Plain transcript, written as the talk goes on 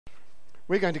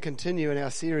We're going to continue in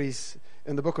our series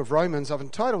in the book of Romans. I've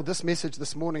entitled this message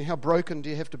this morning, How Broken Do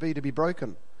You Have to be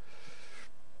broken?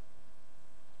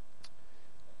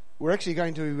 We're actually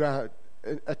going to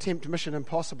attempt Mission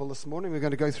Impossible this morning. We're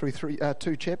going to go through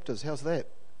two chapters. How's that?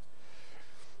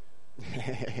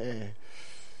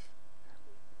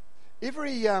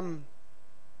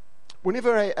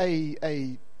 Whenever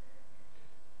a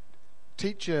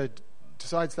teacher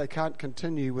decides they can't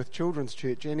continue with children's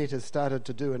church, Annette has started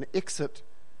to do an exit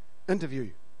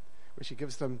interview where she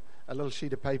gives them a little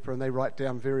sheet of paper and they write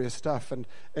down various stuff. And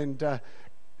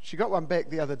she got one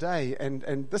back the other day,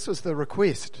 and this was the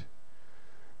request,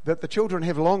 that the children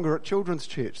have longer at children's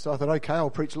church. So I thought, okay,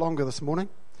 I'll preach longer this morning.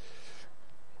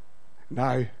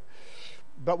 No.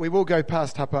 But we will go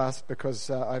past 1:30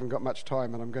 because I haven't got much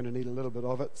time and I'm going to need a little bit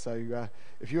of it. So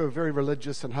if you're very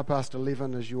religious and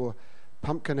 11:30 is your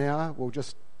pumpkin hour, we'll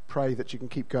just pray that you can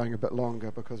keep going a bit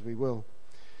longer, because we will.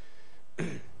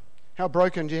 How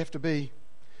broken do you have to be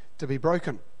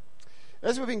broken?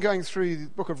 As we've been going through the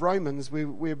book of Romans,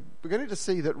 we're beginning to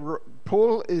see that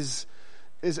Paul is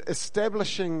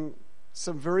establishing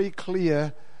some very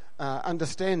clear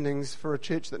understandings for a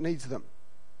church that needs them.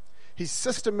 He's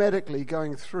systematically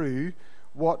going through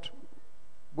what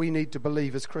we need to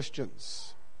believe as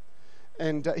Christians.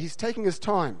 And he's taking his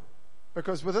time,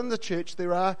 because within the church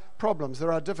there are problems,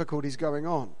 there are difficulties going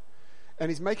on. And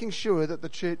he's making sure that the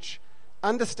church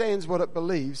understands what it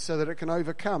believes so that it can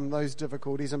overcome those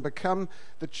difficulties and become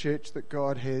the church that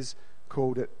God has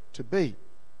called it to be.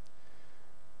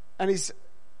 And he's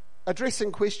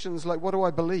addressing questions like, what do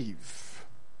I believe?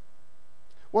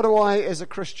 What do I, as a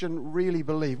Christian, really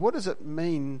believe? What does it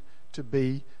mean to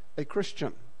be a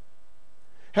Christian?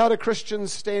 How do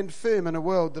Christians stand firm in a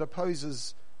world that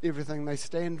opposes everything they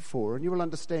stand for? And you will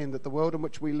understand that the world in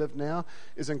which we live now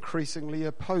is increasingly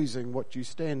opposing what you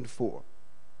stand for,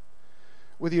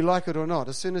 whether you like it or not.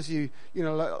 As soon as you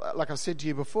like I said to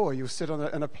you before, you'll sit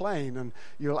in a plane and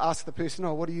you'll ask the person,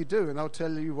 oh, what do you do? And they'll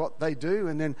tell you what they do,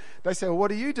 and then they say, well, what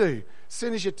do you do? As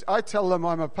soon as I tell them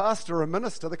I'm a pastor or a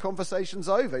minister, the conversation's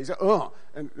over. You say, oh,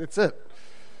 and that's it.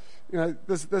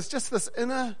 There's just this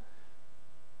inner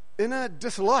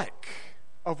dislike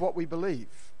of what we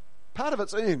believe. Part of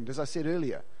it's earned, as I said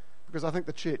earlier, because I think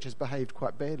the church has behaved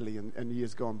quite badly in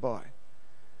years gone by.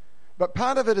 But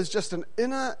part of it is just an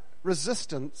inner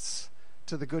resistance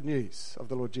to the good news of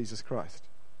the Lord Jesus Christ.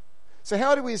 So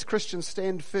how do we as Christians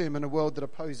stand firm in a world that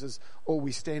opposes all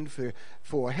we stand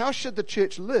for? How should the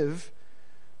church live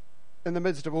in the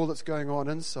midst of all that's going on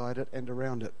inside it and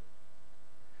around it?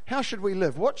 How should we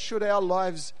live? What should our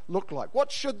lives look like?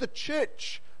 What should the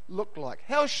church look like?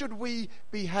 How should we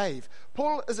behave?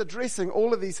 Paul is addressing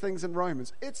all of these things in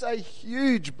Romans. It's a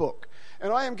huge book,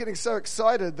 and I am getting so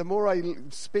excited. The more I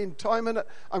spend time in it,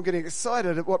 I'm getting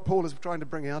excited at what Paul is trying to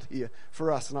bring out here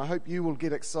for us, and I hope you will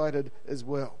get excited as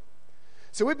well.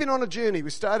 So we've been on a journey.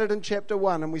 We started in chapter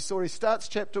 1, and we saw he starts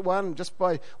chapter 1 just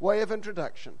by way of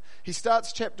introduction. He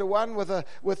starts chapter 1 with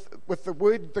the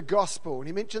word the gospel, and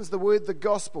he mentions the word the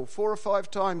gospel 4 or 5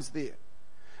 times there.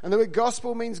 And the word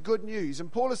gospel means good news.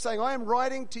 And Paul is saying, I am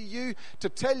writing to you to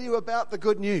tell you about the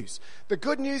good news. The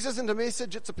good news isn't a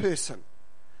message, it's a person.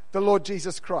 The Lord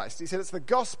Jesus Christ. He said it's the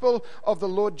gospel of the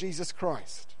Lord Jesus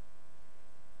Christ.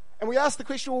 And we ask the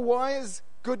question, well, why is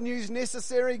good news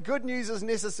necessary? Good news is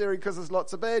necessary because there's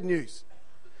lots of bad news.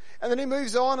 And then he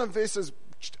moves on in verses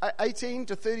 18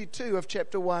 to 32 of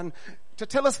chapter 1 to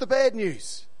tell us the bad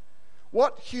news.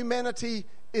 What humanity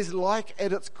is like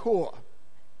at its core.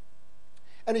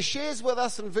 And he shares with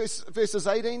us in verses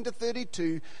 18 to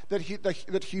 32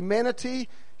 that humanity,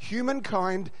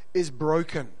 humankind, is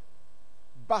broken,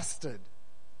 busted.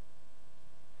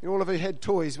 All of you had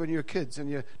toys when you were kids and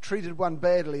you treated one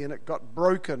badly and it got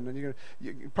broken, and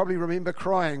you probably remember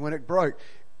crying when it broke.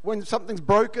 When something's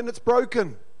broken, it's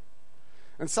broken.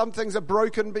 And some things are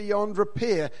broken beyond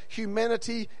repair.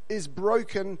 Humanity is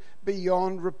broken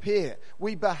beyond repair.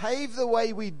 We behave the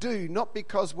way we do, not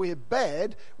because we're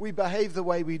bad. We behave the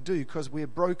way we do because we're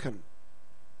broken.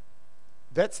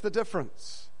 That's the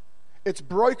difference. It's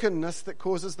brokenness that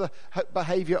causes the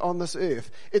behavior on this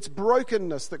earth. It's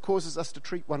brokenness that causes us to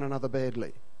treat one another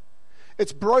badly.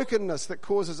 It's brokenness that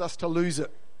causes us to lose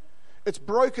it. It's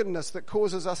brokenness that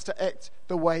causes us to act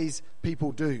the ways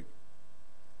people do.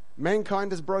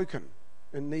 Mankind is broken,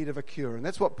 in need of a cure. And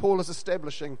that's what Paul is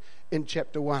establishing in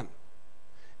chapter 1.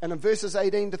 And in verses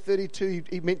 18 to 32,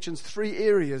 he mentions 3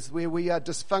 areas where we are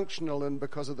dysfunctional in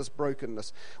because of this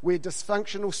brokenness. We're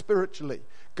dysfunctional spiritually.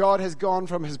 God has gone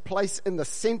from his place in the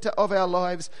center of our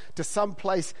lives to some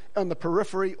place on the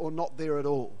periphery or not there at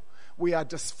all. We are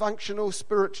dysfunctional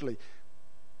spiritually.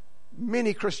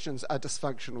 Many Christians are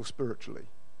dysfunctional spiritually.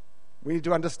 We need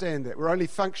to understand that. We're only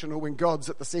functional when God's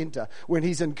at the center, when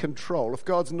he's in control. If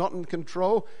God's not in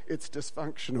control, it's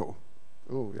dysfunctional.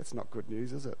 Oh, that's not good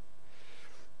news, is it?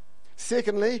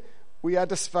 Secondly, we are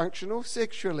dysfunctional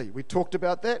sexually. We talked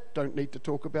about that. Don't need to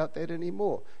talk about that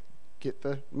anymore. Get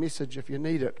the message if you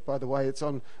need it. By the way, it's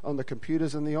on the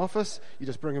computers in the office. You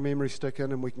just bring a memory stick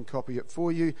in and we can copy it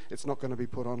for you. It's not going to be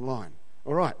put online.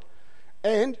 All right.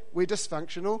 And we're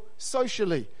dysfunctional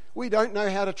socially. We don't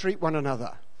know how to treat one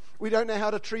another. We don't know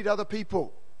how to treat other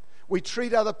people. We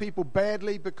treat other people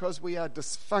badly because we are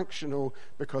dysfunctional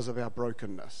because of our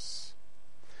brokenness.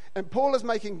 And Paul is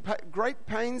making great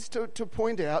pains to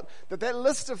point out that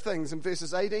list of things in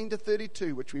verses 18 to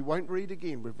 32, which we won't read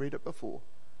again, we've read it before.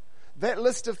 That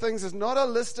list of things is not a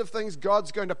list of things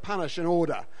God's going to punish in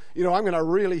order. You know, I'm going to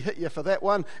really hit you for that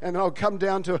one, and then I'll come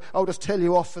down to, I'll just tell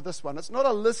you off for this one. It's not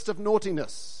a list of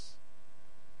naughtiness.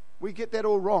 We get that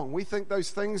all wrong. We think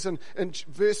those things in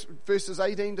verses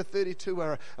 18 to 32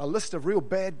 are a list of real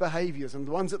bad behaviors, and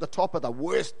the ones at the top are the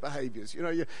worst behaviors. You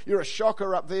know, you're a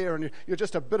shocker up there, and you're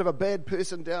just a bit of a bad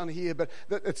person down here, but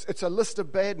it's a list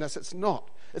of badness. It's not.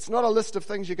 It's not a list of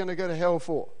things you're going to go to hell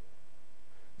for.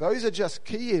 Those are just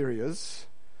key areas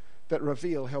that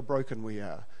reveal how broken we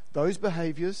are. Those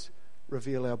behaviors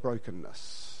reveal our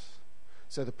brokenness.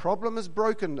 So the problem is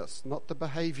brokenness, not the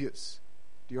behaviors.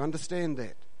 Do you understand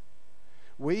that?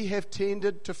 We have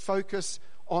tended to focus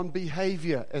on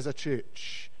behavior as a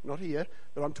church. Not here,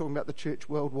 but I'm talking about the church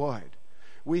worldwide.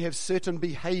 We have certain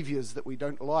behaviors that we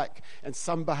don't like, and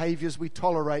some behaviors we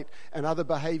tolerate, and other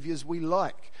behaviors we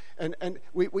like. And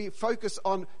we focus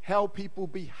on how people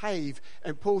behave.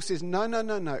 And Paul says, no,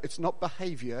 it's not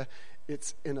behavior,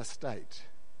 it's inner state.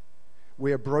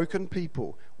 We are broken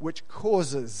people, which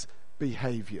causes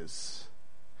behaviors.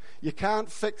 You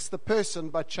can't fix the person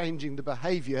by changing the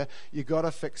behavior. You've got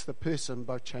to fix the person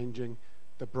by changing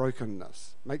the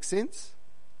brokenness. Make sense?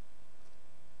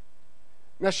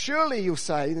 Now, surely you'll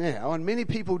say now, and many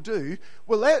people do,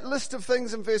 well, that list of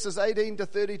things in verses 18 to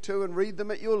 32, and read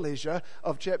them at your leisure,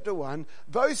 of chapter 1,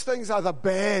 those things are the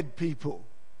bad people.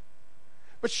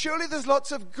 But surely there's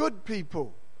lots of good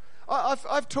people.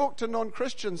 I've talked to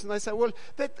non-Christians, and they say, well,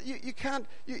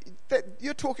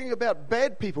 you're talking about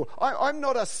bad people. I'm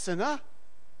not a sinner.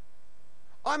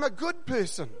 I'm a good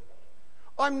person.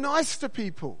 I'm nice to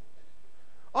people.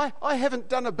 I haven't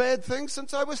done a bad thing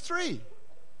since I was 3.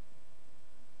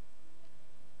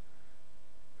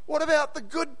 What about the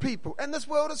good people? And this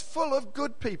world is full of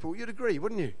good people. You'd agree,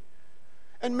 wouldn't you?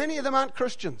 And many of them aren't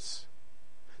Christians.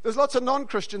 There's lots of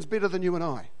non-Christians better than you and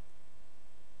I.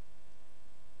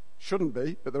 Shouldn't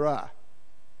be, but there are.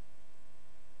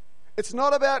 It's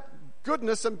not about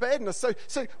goodness and badness.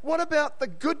 So what about the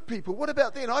good people? What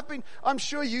about them? I'm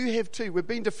sure you have too. We've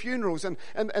been to funerals, and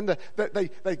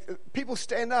people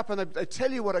stand up and they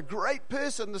tell you what a great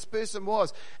person this person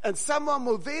was. And someone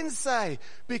will then say,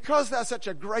 because they're such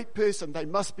a great person, they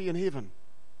must be in heaven.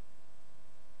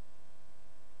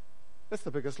 That's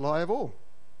the biggest lie of all.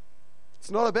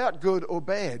 It's not about good or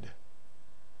bad.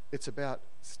 It's about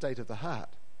state of the heart.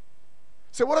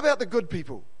 So what about the good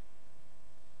people?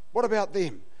 What about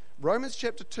them? Romans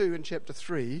chapter 2 and chapter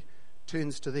 3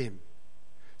 turns to them.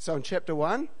 So in chapter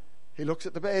 1, he looks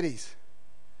at the baddies.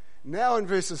 Now in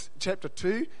verses chapter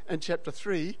 2 and chapter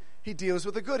 3, he deals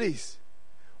with the goodies.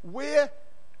 Where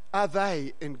are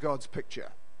they in God's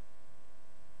picture?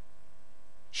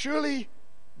 Surely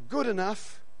good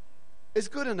enough is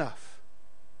good enough,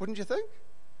 wouldn't you think?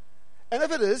 And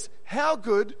if it is, how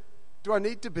good do I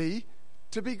need to be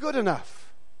good enough?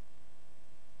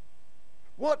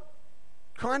 What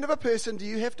kind of a person do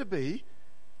you have to be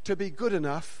good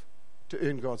enough to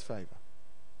earn God's favor?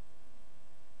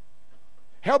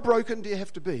 How broken do you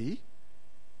have to be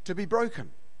broken?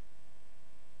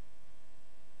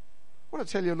 I want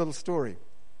to tell you a little story.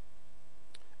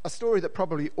 A story that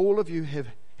probably all of you have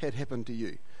had happen to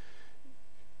you.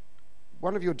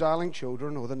 One of your darling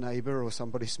children or the neighbour or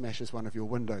somebody smashes one of your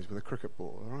windows with a cricket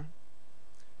ball, all right?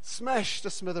 Smashed to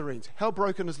smithereens. How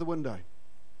broken is the window?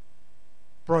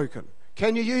 Broken.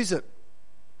 Can you use it?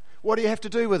 What do you have to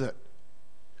do with it?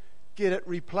 Get it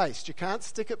replaced. You can't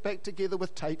stick it back together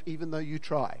with tape even though you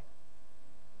try.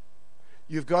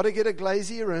 You've got to get a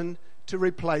glazier in to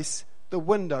replace the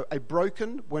window. A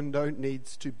broken window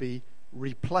needs to be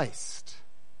replaced.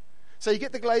 So you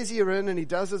get the glazier in and he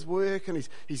does his work and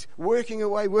he's working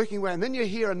away, and then you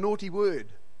hear a naughty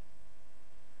word.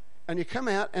 And you come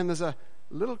out and there's a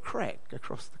little crack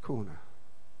across the corner.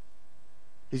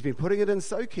 He's been putting it in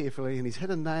so carefully and he's hit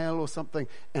a nail or something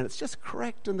and it's just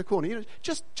cracked in the corner. You know,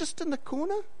 just in the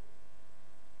corner.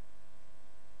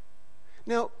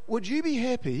 Now, would you be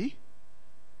happy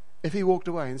if he walked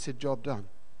away and said, job done?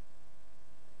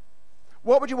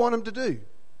 What would you want him to do?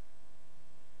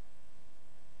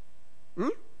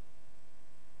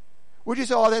 Would you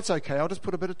say, oh, that's okay, I'll just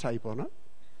put a bit of tape on it?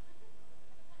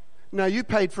 No, you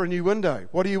paid for a new window.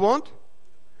 What do you want?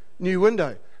 New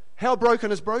window. How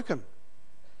broken is broken?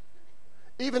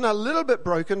 Even a little bit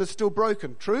broken is still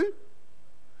broken. True?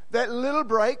 That little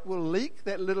break will leak.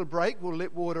 That little break will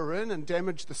let water in and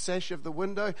damage the sash of the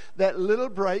window. That little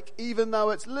break, even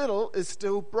though it's little, is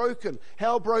still broken.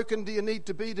 How broken do you need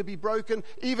to be broken?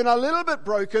 Even a little bit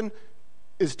broken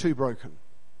is too broken.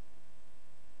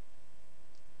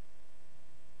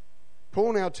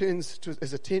 Paul now turns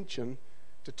his attention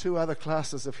to two other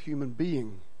classes of human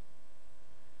being.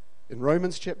 In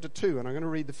Romans chapter 2, and I'm going to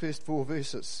read the first 4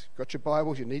 verses. Got your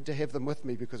Bibles? You need to have them with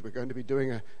me because we're going to be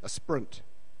doing a sprint.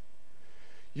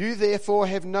 You therefore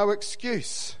have no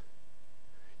excuse,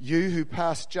 you who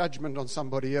pass judgment on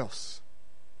somebody else.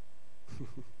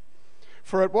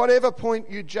 For at whatever point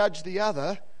you judge the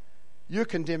other, you're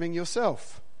condemning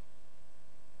yourself.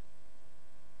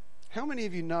 How many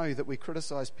of you know that we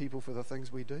criticize people for the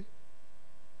things we do?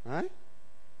 Right?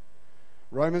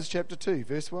 Romans chapter 2,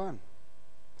 verse 1.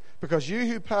 Because you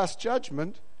who pass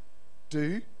judgment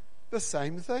do the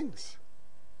same things.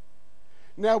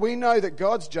 Now we know that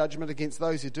God's judgment against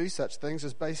those who do such things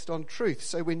is based on truth.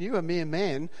 So when you, a mere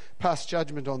man, pass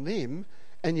judgment on them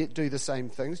and yet do the same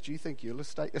things, do you think you'll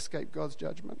escape God's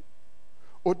judgment?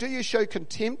 Or do you show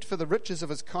contempt for the riches of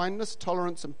his kindness,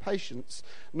 tolerance, and patience,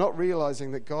 not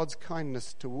realizing that God's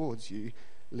kindness towards you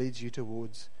leads you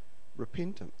towards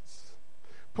repentance?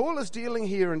 Paul is dealing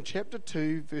here in chapter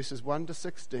 2, verses 1 to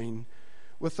 16,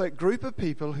 with that group of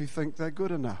people who think they're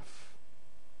good enough.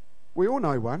 We all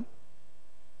know one.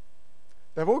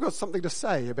 They've all got something to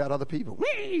say about other people.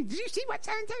 Did you see what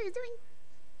so-and-so is doing?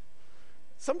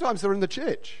 Sometimes they're in the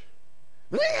church.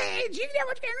 Do you know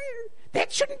what's going on?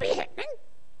 That shouldn't be happening.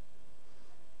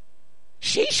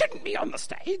 She shouldn't be on the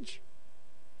stage.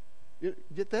 You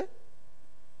get that?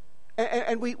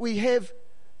 And we have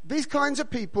these kinds of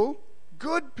people,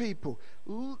 good people.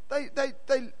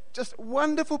 They just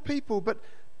wonderful people. But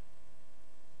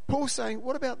Paul's saying,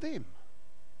 what about them?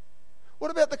 What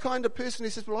about the kind of person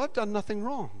who says, well, I've done nothing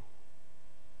wrong?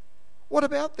 What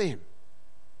about them?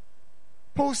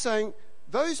 Paul's saying,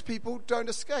 those people don't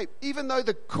escape. Even though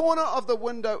the corner of the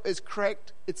window is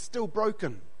cracked, it's still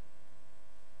broken.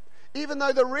 Even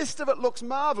though the rest of it looks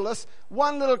marvelous,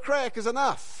 one little crack is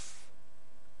enough.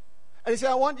 And he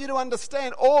said, I want you to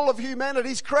understand all of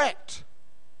humanity's cracked.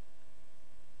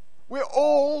 We're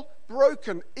all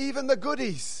broken. Even the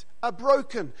goodies are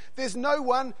broken. There's no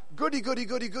one goody.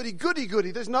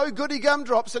 There's no goody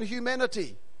gumdrops in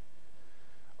humanity.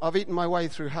 I've eaten my way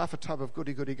through half a tub of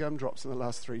goody gumdrops in the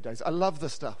last 3 days. I love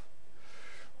this stuff.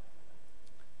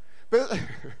 But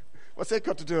what's that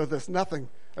got to do with this? Nothing.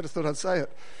 I just thought I'd say it.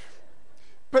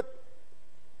 But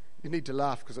you need to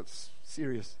laugh because it's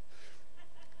serious.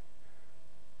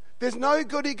 There's no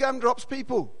goody gumdrops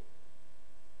people.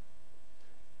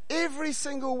 Every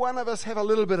single one of us have a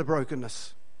little bit of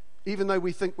brokenness, even though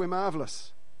we think we're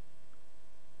marvelous.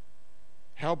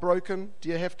 How broken do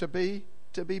you have to be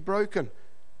broken?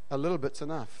 A little bit's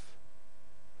enough.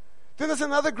 Then there's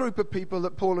another group of people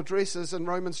that Paul addresses in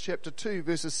Romans chapter 2,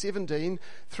 verses 17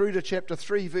 through to chapter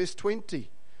 3, verse 20.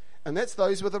 And that's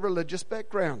those with a religious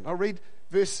background. I'll read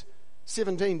verse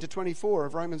 17 to 24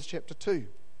 of Romans chapter 2.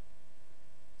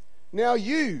 Now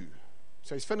you,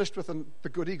 so he's finished with the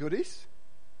goodies.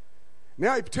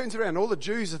 Now he turns around, all the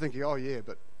Jews are thinking, oh yeah,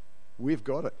 but we've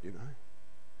got it, you know.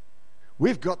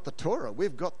 We've got the Torah.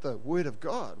 We've got the Word of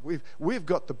God. We've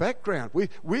got the background.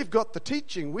 We've got the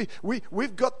teaching.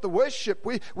 We've got the worship.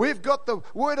 We've got the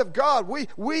Word of God.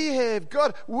 We have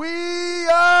God. We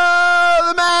are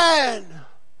the man.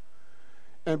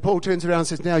 And Paul turns around and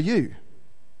says, now you,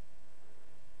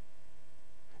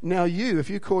 if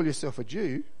you call yourself a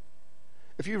Jew,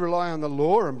 if you rely on the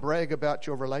law and brag about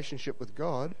your relationship with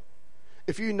God,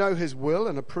 if you know His will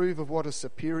and approve of what is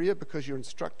superior because you're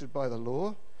instructed by the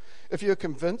law, if you're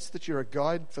convinced that you're a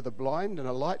guide for the blind and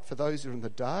a light for those who are in the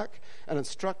dark, an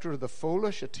instructor of the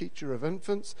foolish, a teacher of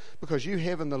infants, because you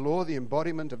have in the law the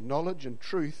embodiment of knowledge and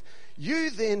truth, you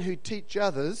then who teach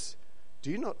others,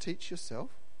 do you not teach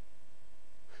yourself?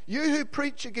 You who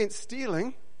preach against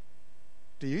stealing,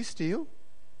 do you steal?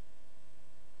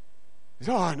 He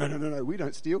said, oh, no, we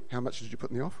don't steal. How much did you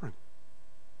put in the offering?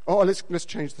 Oh, let's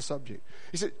change the subject.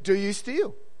 He said, do you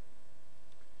steal?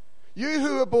 You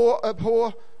who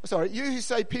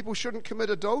say people shouldn't commit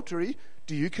adultery,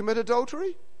 do you commit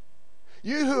adultery?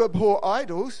 You who abhor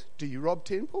idols, do you rob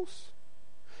temples?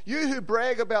 You who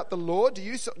brag about the law, do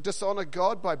you dishonor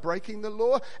God by breaking the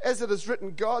law? As it is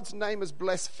written, God's name is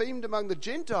blasphemed among the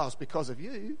Gentiles because of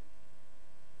you.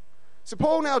 So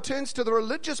Paul now turns to the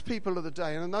religious people of the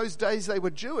day, and in those days they were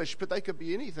Jewish, but they could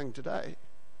be anything today.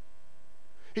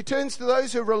 He turns to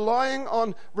those who are relying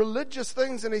on religious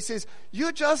things, and he says,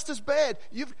 you're just as bad.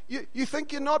 You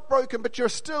think you're not broken, but you're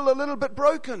still a little bit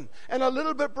broken, and a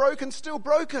little bit broken, still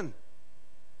broken.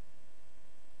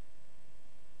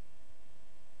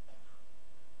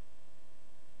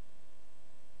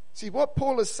 See, what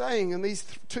Paul is saying in these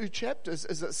two chapters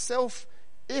is that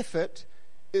self-effort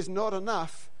is not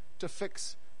enough to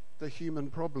fix the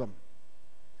human problem.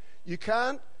 You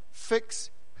can't fix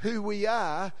who we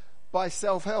are by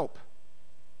self-help.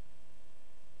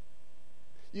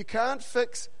 You can't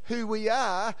fix who we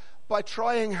are by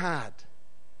trying hard.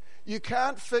 You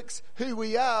can't fix who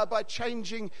we are by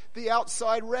changing the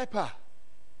outside wrapper.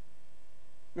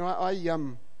 You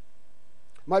know,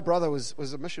 my brother was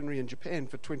a missionary in Japan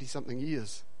for 20-something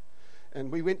years. And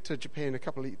we went to Japan a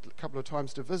couple of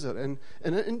times to visit. And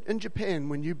in Japan,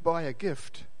 when you buy a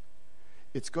gift,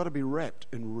 it's got to be wrapped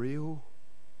in real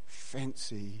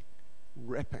fancy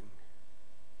wrapping.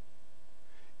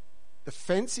 The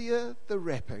fancier the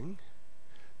wrapping,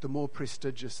 the more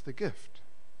prestigious the gift.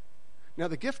 Now,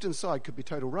 the gift inside could be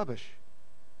total rubbish.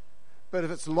 But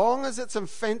if as long as it's in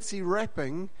fancy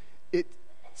wrapping, it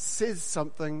says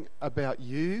something about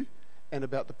you and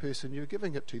about the person you're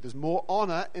giving it to. There's more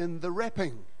honor in the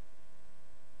wrapping.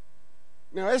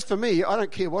 Now, as for me, I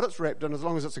don't care what it's wrapped in as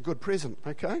long as it's a good present,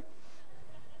 okay?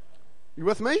 You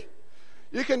with me?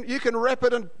 You can wrap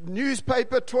it in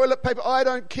newspaper, toilet paper. I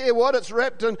don't care what it's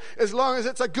wrapped in as long as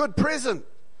it's a good present.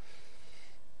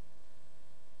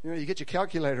 You know, you get your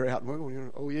calculator out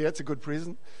and, oh yeah, it's a good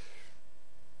present.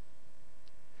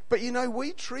 But you know,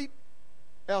 we treat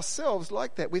ourselves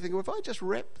like that. We think, well, if I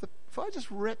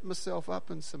just wrap myself up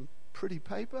in some pretty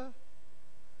paper,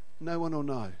 no one will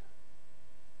know.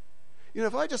 You know,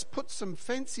 if I just put some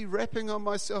fancy wrapping on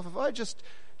myself, if I just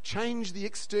change the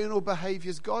external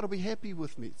behaviors, God will be happy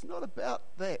with me. It's not about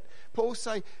that. Paul's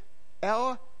saying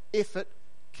our effort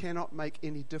cannot make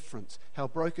any difference. How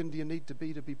broken do you need to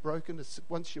be broken?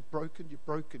 Once you're broken, you're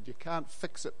broken. You can't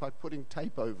fix it by putting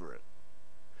tape over it.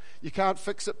 You can't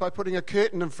fix it by putting a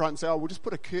curtain in front and say, oh, we'll just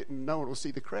put a curtain, no one will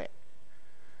see the crack.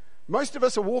 Most of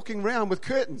us are walking around with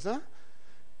curtains, huh?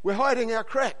 We're hiding our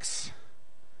cracks.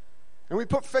 And we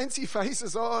put fancy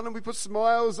faces on, and we put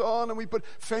smiles on, and we put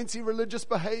fancy religious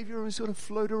behavior, and we sort of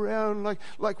float around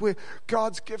like we're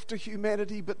God's gift to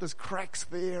humanity, but there's cracks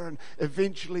there, and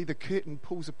eventually the curtain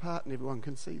pulls apart and everyone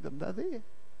can see them. They're there.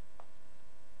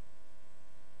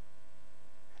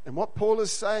 And what Paul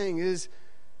is saying is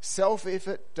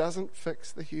self-effort doesn't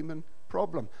fix the human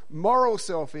problem. Moral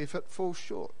self-effort falls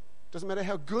short. Doesn't matter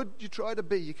how good you try to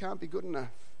be, you can't be good enough.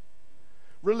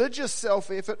 Religious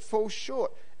self-effort falls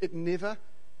short.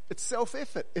 It's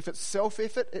self-effort. If it's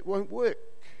self-effort, it won't work.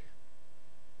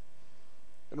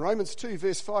 And Romans 2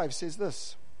 verse 5 says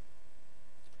this,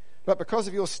 but because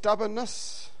of your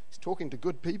stubbornness, he's talking to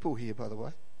good people here, by the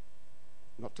way,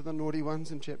 not to the naughty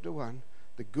ones in chapter 1,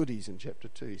 the goodies in chapter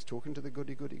 2. He's talking to the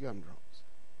goody gumdrops.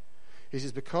 He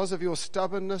says, because of your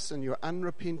stubbornness and your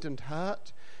unrepentant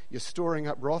heart, you're storing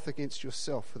up wrath against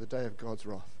yourself for the day of God's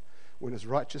wrath, when his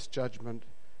righteous judgment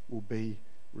will be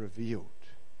revealed.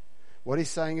 What he's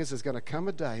saying is there's going to come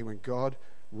a day when God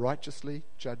righteously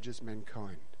judges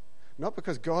mankind. Not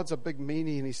because God's a big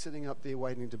meanie and he's sitting up there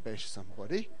waiting to bash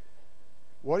somebody.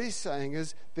 What he's saying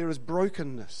is there is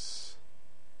brokenness.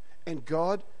 And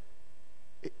God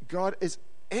is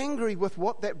angry with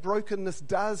what that brokenness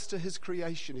does to his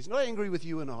creation. He's not angry with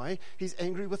you and I. He's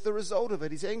angry with the result of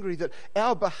it. He's angry that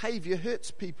our behavior hurts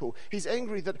people. He's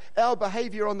angry that our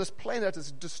behavior on this planet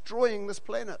is destroying this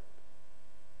planet.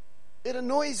 It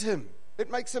annoys him.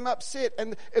 It makes him upset.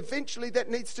 And eventually that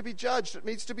needs to be judged. It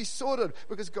needs to be sorted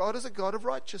because God is a God of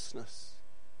righteousness.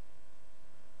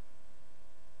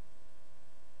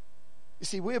 You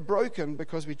see, we're broken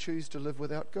because we choose to live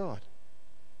without God.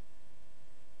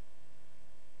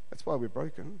 That's why we're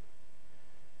broken.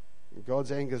 And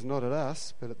God's anger is not at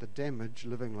us, but at the damage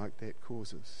living like that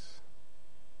causes.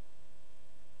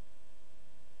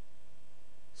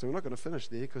 So we're not going to finish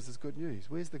there because there's good news.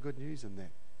 Where's the good news in that?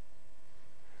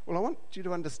 Well, I want you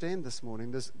to understand this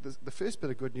morning, the first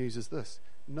bit of good news is this.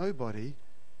 Nobody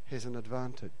has an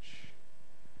advantage.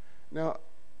 Now,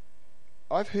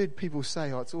 I've heard people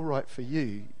say, oh, it's all right for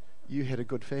you. You had a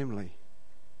good family.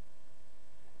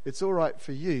 It's all right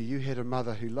for you. You had a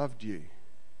mother who loved you.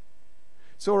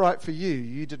 It's all right for you.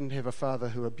 You didn't have a father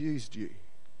who abused you,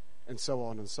 and so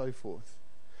on and so forth.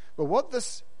 But what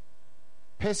this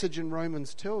passage in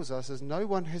Romans tells us is no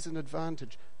one has an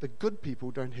advantage. The good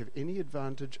people don't have any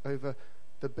advantage over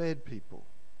the bad people.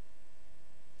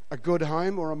 A good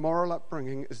home or a moral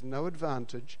upbringing is no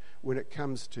advantage when it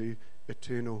comes to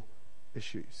eternal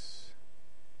issues.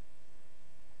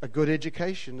 A good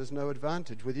education is no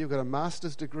advantage. Whether you've got a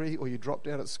master's degree or you dropped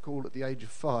out of school at the age of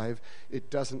 5,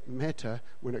 it doesn't matter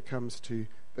when it comes to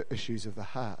the issues of the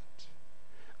heart.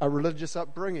 A religious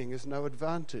upbringing is no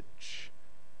advantage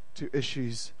to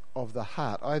issues of the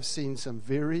heart. I've seen some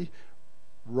very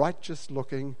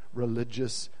righteous-looking,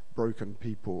 religious, broken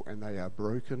people, and they are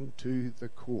broken to the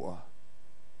core.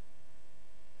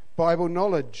 Bible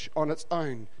knowledge on its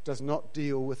own does not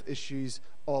deal with issues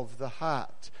of the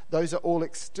heart. Those are all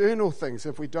external things.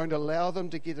 If we don't allow them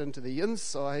to get into the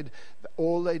inside,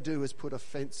 all they do is put a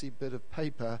fancy bit of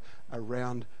paper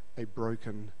around a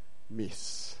broken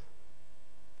mess.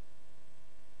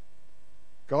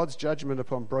 God's judgment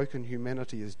upon broken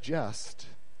humanity is just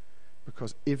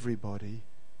because everybody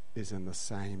is in the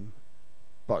same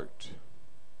boat.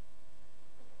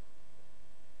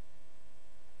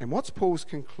 And what's Paul's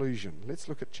conclusion? Let's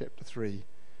look at chapter 3,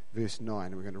 verse 9,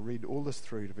 and we're going to read all this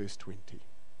through to verse 20.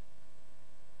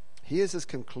 Here's his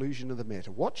conclusion of the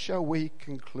matter. What shall we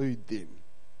conclude then?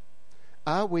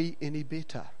 Are we any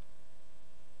better?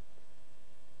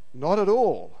 Not at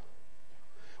all.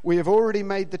 We have already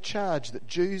made the charge that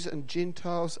Jews and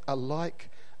Gentiles alike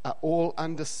are all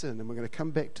under sin. And we're going to come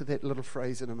back to that little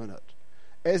phrase in a minute.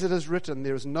 As it is written,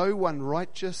 there is no one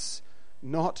righteous,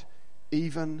 not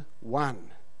even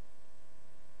one.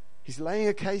 He's laying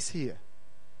a case here.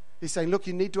 He's saying, look,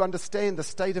 you need to understand the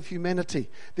state of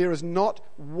humanity. There is not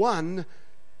one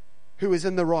who is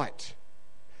in the right.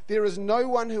 There is no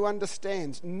one who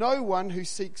understands, no one who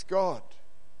seeks God.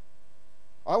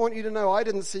 I want you to know I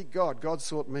didn't seek God. God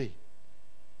sought me.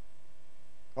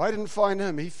 I didn't find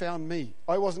him. He found me.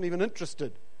 I wasn't even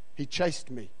interested. He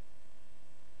chased me.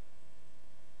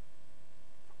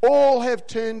 All have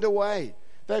turned away.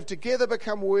 They've together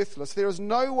become worthless. There is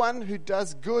no one who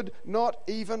does good, not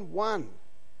even one.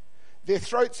 Their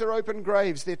throats are open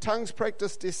graves. Their tongues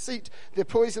practice deceit. Their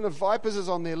poison of vipers is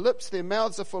on their lips. Their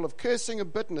mouths are full of cursing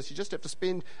and bitterness. You just have to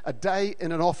spend a day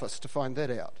in an office to find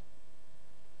that out.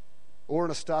 Or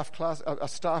in a staff class, a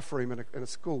staff room in a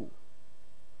school.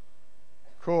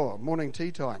 Cool, morning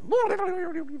tea time.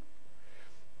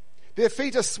 Their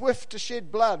feet are swift to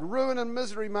shed blood. Ruin and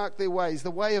misery mark their ways.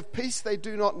 The way of peace they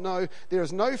do not know. There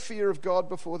is no fear of God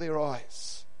before their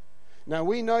eyes. Now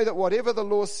we know that whatever the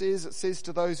law says, it says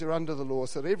to those who are under the law,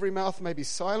 so that every mouth may be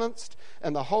silenced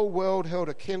and the whole world held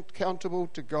accountable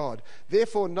to God.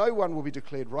 Therefore no one will be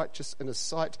declared righteous in his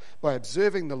sight by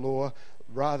observing the law.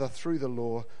 Rather, through the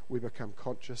law, we become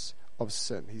conscious of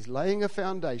sin. He's laying a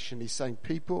foundation. He's saying,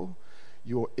 people,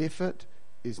 your effort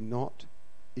is not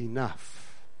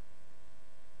enough.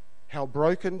 How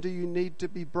broken do you need to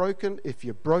be broken? If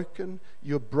you're broken,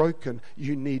 you're broken.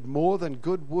 You need more than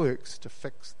good works to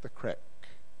fix the crack.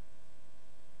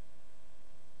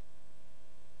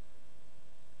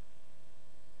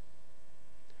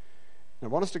 Now, I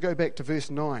want us to go back to verse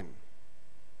 9,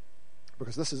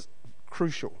 because this is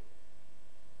crucial.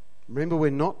 Remember,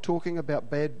 we're not talking about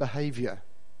bad behavior.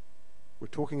 We're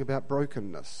talking about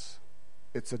brokenness.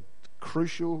 It's a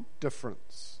crucial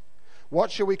difference.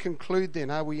 What shall we conclude then?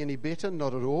 Are we any better?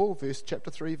 Not at all. Chapter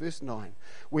 3, verse 9.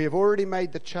 We have already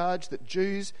made the charge that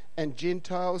Jews and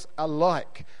Gentiles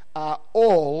alike are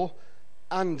all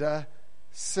under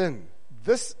sin.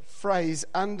 This phrase,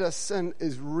 under sin,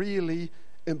 is really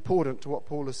important to what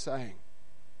Paul is saying.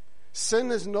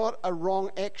 Sin is not a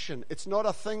wrong action. It's not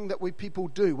a thing that people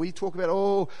do. We talk about,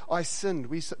 oh, I sinned.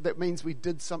 That means we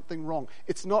did something wrong.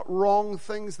 It's not wrong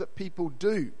things that people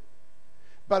do,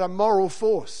 but a moral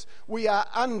force. We are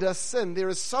under sin. There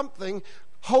is something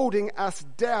holding us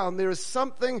down. There is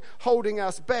something holding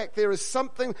us back. There is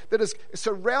something that is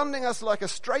surrounding us like a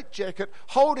straitjacket,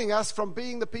 holding us from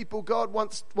being the people God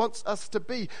wants us to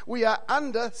be. We are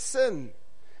under sin.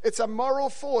 It's a moral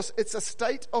force. It's a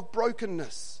state of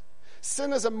brokenness.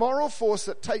 Sin is a moral force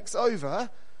that takes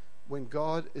over when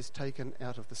God is taken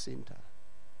out of the center.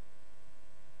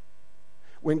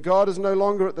 When God is no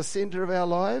longer at the center of our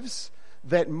lives,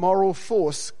 that moral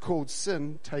force called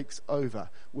sin takes over,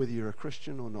 whether you're a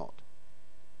Christian or not.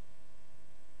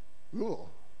 Ooh,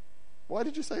 why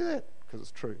did you say that? Because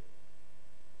it's true.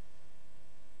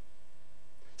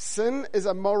 Sin is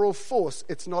a moral force.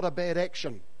 It's not a bad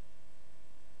action.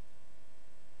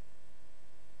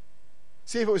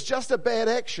 See, if it was just a bad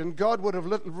action, God would have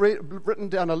written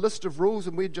down a list of rules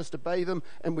and we'd just obey them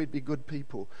and we'd be good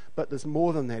people. But there's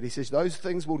more than that. He says those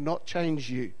things will not change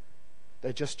you.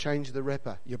 They just change the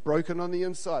wrapper. You're broken on the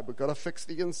inside. We've got to fix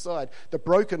the inside. The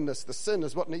brokenness, the sin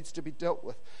is what needs to be dealt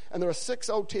with. And there are 6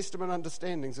 Old Testament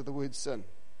understandings of the word sin.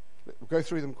 We'll go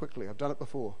through them quickly. I've done it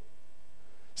before.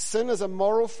 Sin is a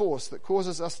moral force that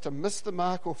causes us to miss the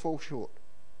mark or fall short.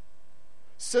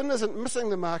 Sin isn't missing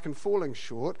the mark and falling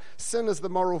short. Sin is the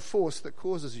moral force that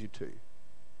causes you to.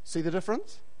 See the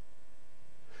difference?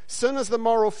 Sin is the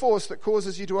moral force that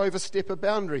causes you to overstep a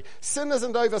boundary. Sin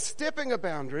isn't overstepping a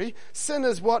boundary. Sin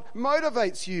is what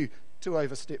motivates you to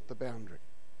overstep the boundary.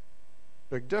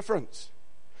 Big difference.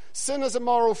 Sin is a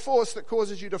moral force that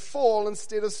causes you to fall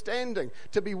instead of standing,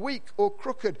 to be weak or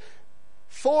crooked.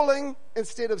 Falling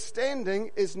instead of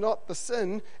standing is not the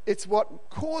sin. It's what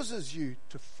causes you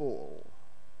to fall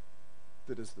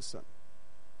that is the sin.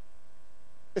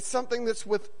 It's something that's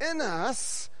within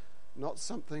us, not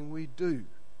something we do.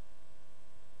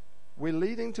 We're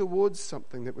leading towards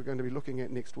something that we're going to be looking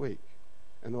at next week.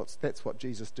 And that's what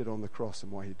Jesus did on the cross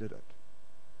and why he did it.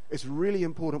 It's really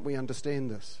important we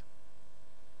understand this.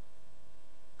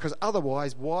 Because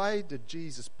otherwise, why did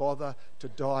Jesus bother to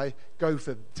die, go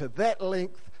to that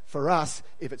length for us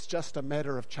if it's just a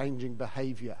matter of changing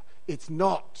behavior? It's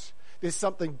not. There's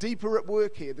something deeper at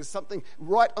work here. There's something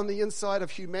right on the inside of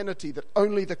humanity that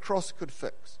only the cross could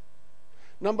fix.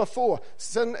 Number 4,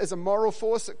 sin is a moral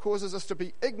force that causes us to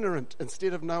be ignorant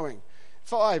instead of knowing.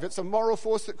 5, it's a moral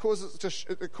force that causes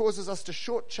us to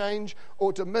shortchange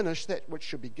or diminish that which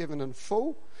should be given in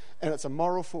full. And it's a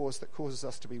moral force that causes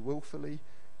us to be willfully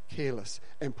careless.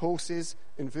 And Paul says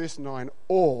in verse 9,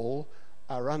 all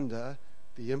are under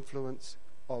the influence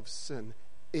of sin.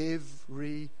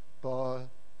 Everybody,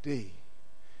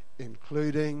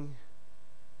 including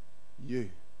you.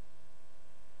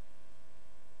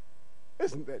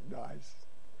 Isn't that nice?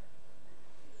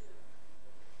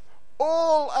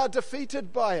 All are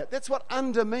defeated by it. That's what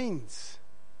under means.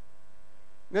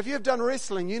 Now, if you've done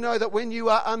wrestling, you know that when you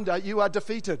are under, you are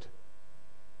defeated.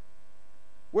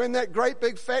 When that great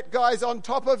big fat guy's on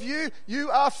top of you, you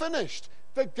are finished.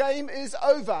 The game is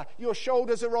over. Your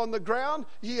shoulders are on the ground.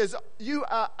 You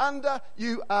are under.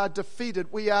 You are defeated.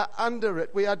 We are under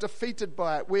it. We are defeated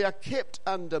by it. We are kept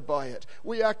under by it.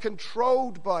 We are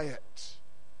controlled by it.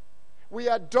 We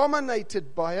are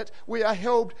dominated by it. We are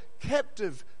held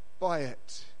captive by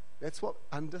it. That's what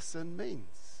under sin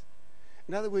means.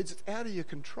 In other words, it's out of your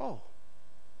control.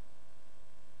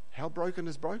 How broken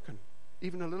is broken?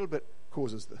 Even a little bit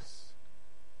causes this.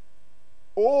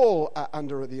 All are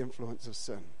under the influence of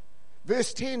sin.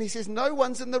 Verse 10, he says, no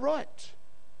one's in the right.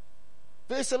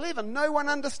 Verse 11, no one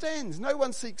understands. No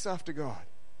one seeks after God.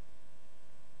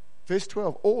 Verse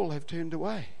 12, all have turned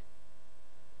away.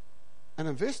 And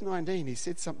in verse 19, he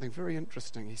said something very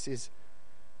interesting. He says,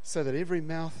 so that every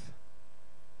mouth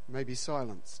may be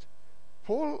silenced.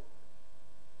 Paul,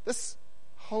 this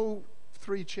whole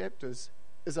 3 chapters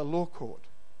is a law court.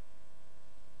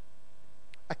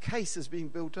 A case is being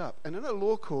built up. And in a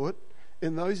law court,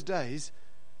 in those days,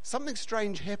 something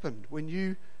strange happened when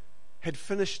you had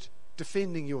finished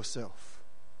defending yourself.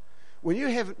 When you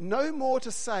have no more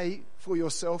to say for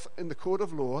yourself in the court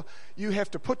of law, you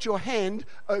have to put your hand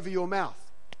over your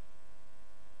mouth.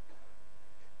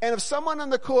 And if someone in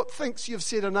the court thinks you've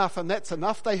said enough and that's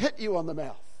enough, they hit you on the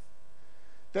mouth.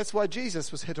 That's why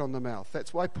Jesus was hit on the mouth.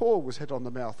 That's why Paul was hit on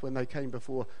the mouth when they came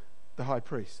before the high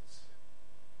priests.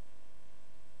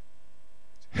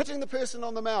 Hitting the person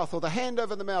on the mouth or the hand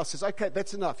over the mouth says, okay,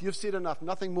 that's enough. You've said enough.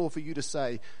 Nothing more for you to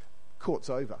say. Court's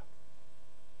over.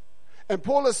 And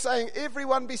Paul is saying,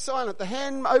 everyone be silent. The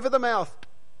hand over the mouth.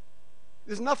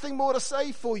 There's nothing more to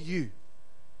say for you.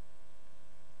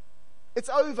 It's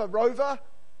over, Rover.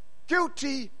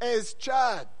 Guilty as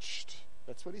charged.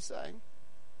 That's what he's saying.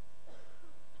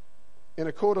 In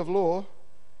a court of law,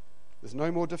 there's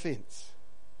no more defense.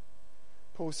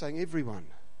 Paul's saying everyone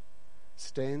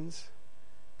stands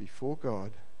before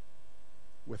God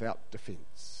without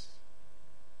defense.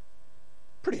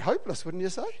 Pretty hopeless, wouldn't you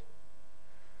say?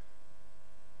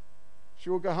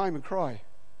 Should we all go home and cry?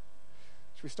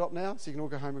 Should we stop now so you can all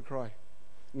go home and cry?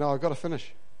 No, I've got to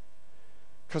finish.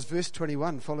 Because verse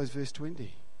 21 follows verse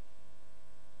 20.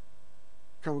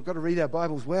 Come on, we've got to read our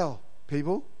Bibles well,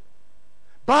 people.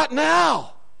 But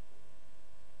now,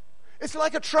 it's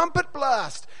like a trumpet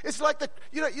blast. It's like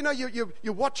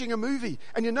you're watching a movie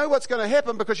and you know what's going to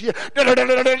happen because you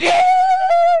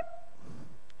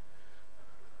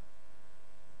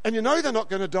and you know they're not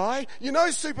going to die. You know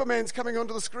Superman's coming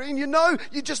onto the screen. You know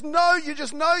it's going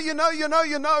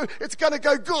to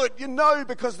go good. You know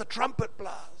because the trumpet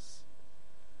blasts.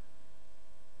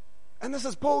 And this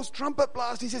is Paul's trumpet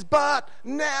blast. He says, but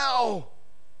now.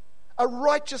 A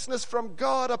righteousness from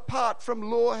God apart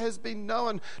from law has been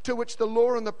known, to which the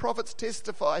law and the prophets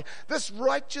testify. This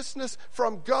righteousness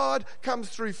from God comes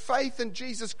through faith in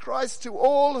Jesus Christ to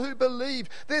all who believe.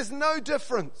 There's no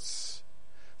difference.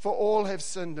 For all have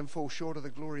sinned and fall short of the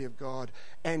glory of God,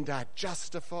 and are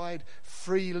justified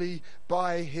freely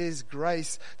by his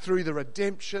grace through the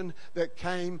redemption that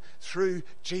came through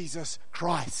Jesus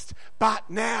Christ. But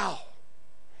now,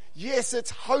 yes, it's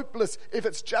hopeless. If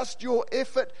it's just your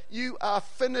effort, you are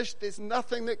finished. There's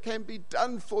nothing that can be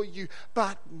done for you.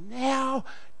 But now,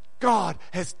 God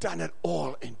has done it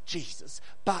all in Jesus.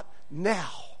 But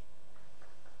now.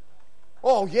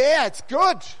 Oh yeah, it's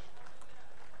good.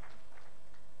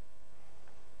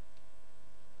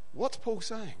 What's Paul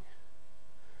saying?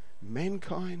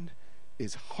 Mankind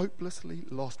is hopelessly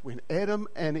lost. When Adam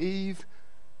and Eve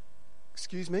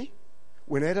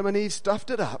stuffed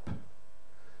it up,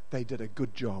 they did a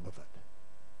good job of it.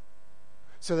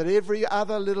 So that every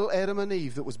other little Adam and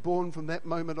Eve that was born from that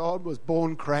moment on was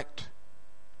born cracked,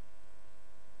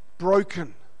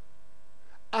 broken,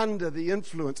 under the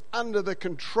influence, under the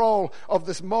control of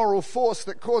this moral force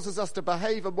that causes us to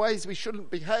behave in ways we shouldn't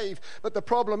behave. But the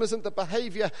problem isn't the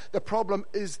behavior, the problem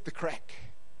is the crack.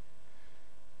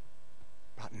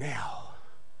 But now,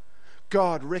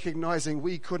 God, recognizing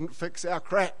we couldn't fix our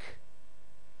crack,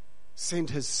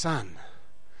 sent his Son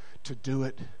to do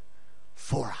it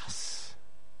for us.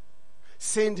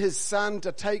 Send his Son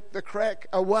to take the crack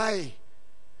away,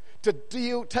 to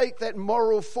take that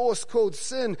moral force called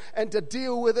sin and to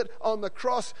deal with it on the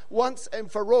cross once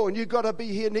and for all. And you've got to be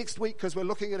here next week because we're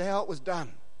looking at how it was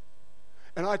done.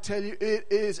 And I tell you, it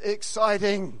is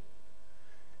exciting.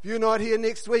 If you're not here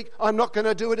next week, I'm not going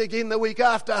to do it again the week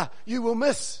after. You will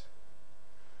miss.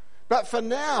 But for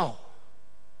now,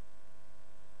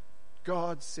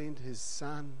 God sent his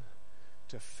Son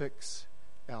to fix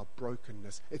our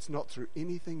brokenness. It's not through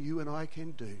anything you and I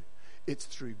can do. It's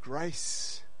through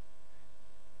grace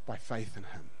by faith in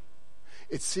him.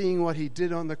 It's seeing what he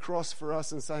did on the cross for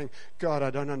us and saying, God,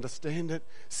 I don't understand it.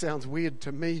 Sounds weird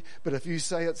to me, but if you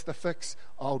say it's the fix,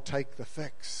 I'll take the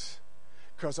fix.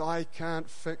 Because I can't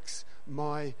fix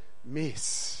my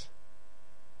mess.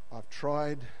 I've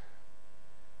tried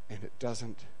and it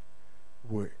doesn't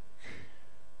work.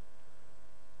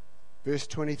 Verse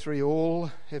 23,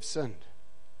 all have sinned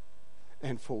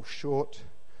and fall short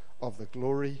of the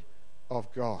glory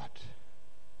of God.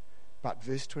 But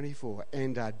verse 24,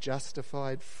 and are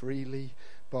justified freely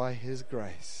by his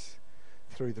grace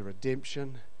through the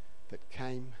redemption that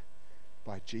came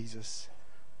by Jesus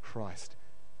Christ.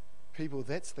 People,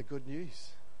 that's the good news.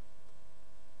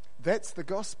 That's the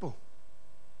gospel.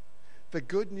 The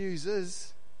good news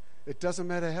is, it doesn't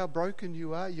matter how broken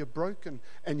you are, you're broken.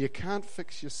 And you can't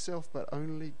fix yourself, but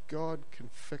only God can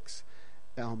fix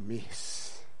our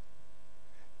mess.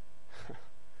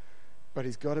 But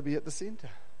he's got to be at the centre.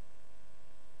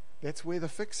 That's where the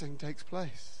fixing takes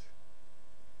place.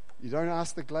 You don't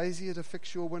ask the glazier to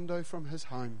fix your window from his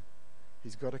home.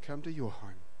 He's got to come to your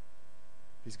home.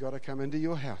 He's got to come into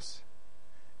your house.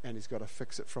 And he's got to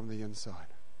fix it from the inside.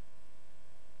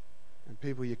 And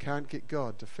people, you can't get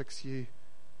God to fix you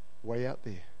way out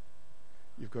there.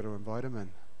 You've got to invite him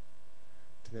in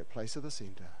to that place of the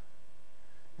centre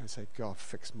and say, God,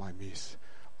 fix my mess.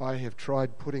 I have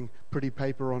tried putting pretty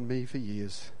paper on me for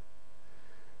years.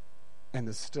 And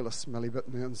there's still a smelly bit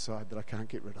on the inside that I can't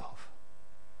get rid of.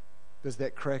 There's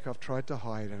that crack I've tried to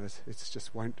hide and it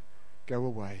just won't go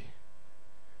away.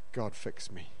 God,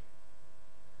 fix me.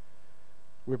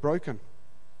 We're broken.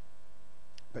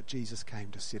 But Jesus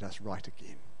came to set us right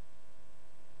again.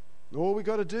 All we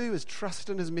got to do is trust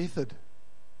in his method.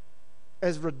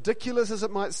 As ridiculous as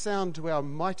it might sound to our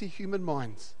mighty human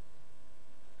minds,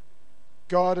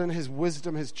 God in his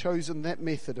wisdom has chosen that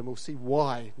method, and we'll see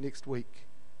why next week.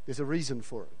 There's a reason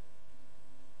for it.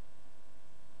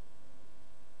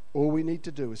 All we need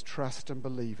to do is trust and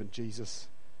believe in Jesus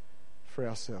for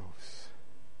ourselves.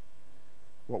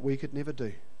 What we could never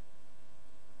do,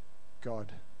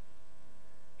 God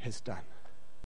has done.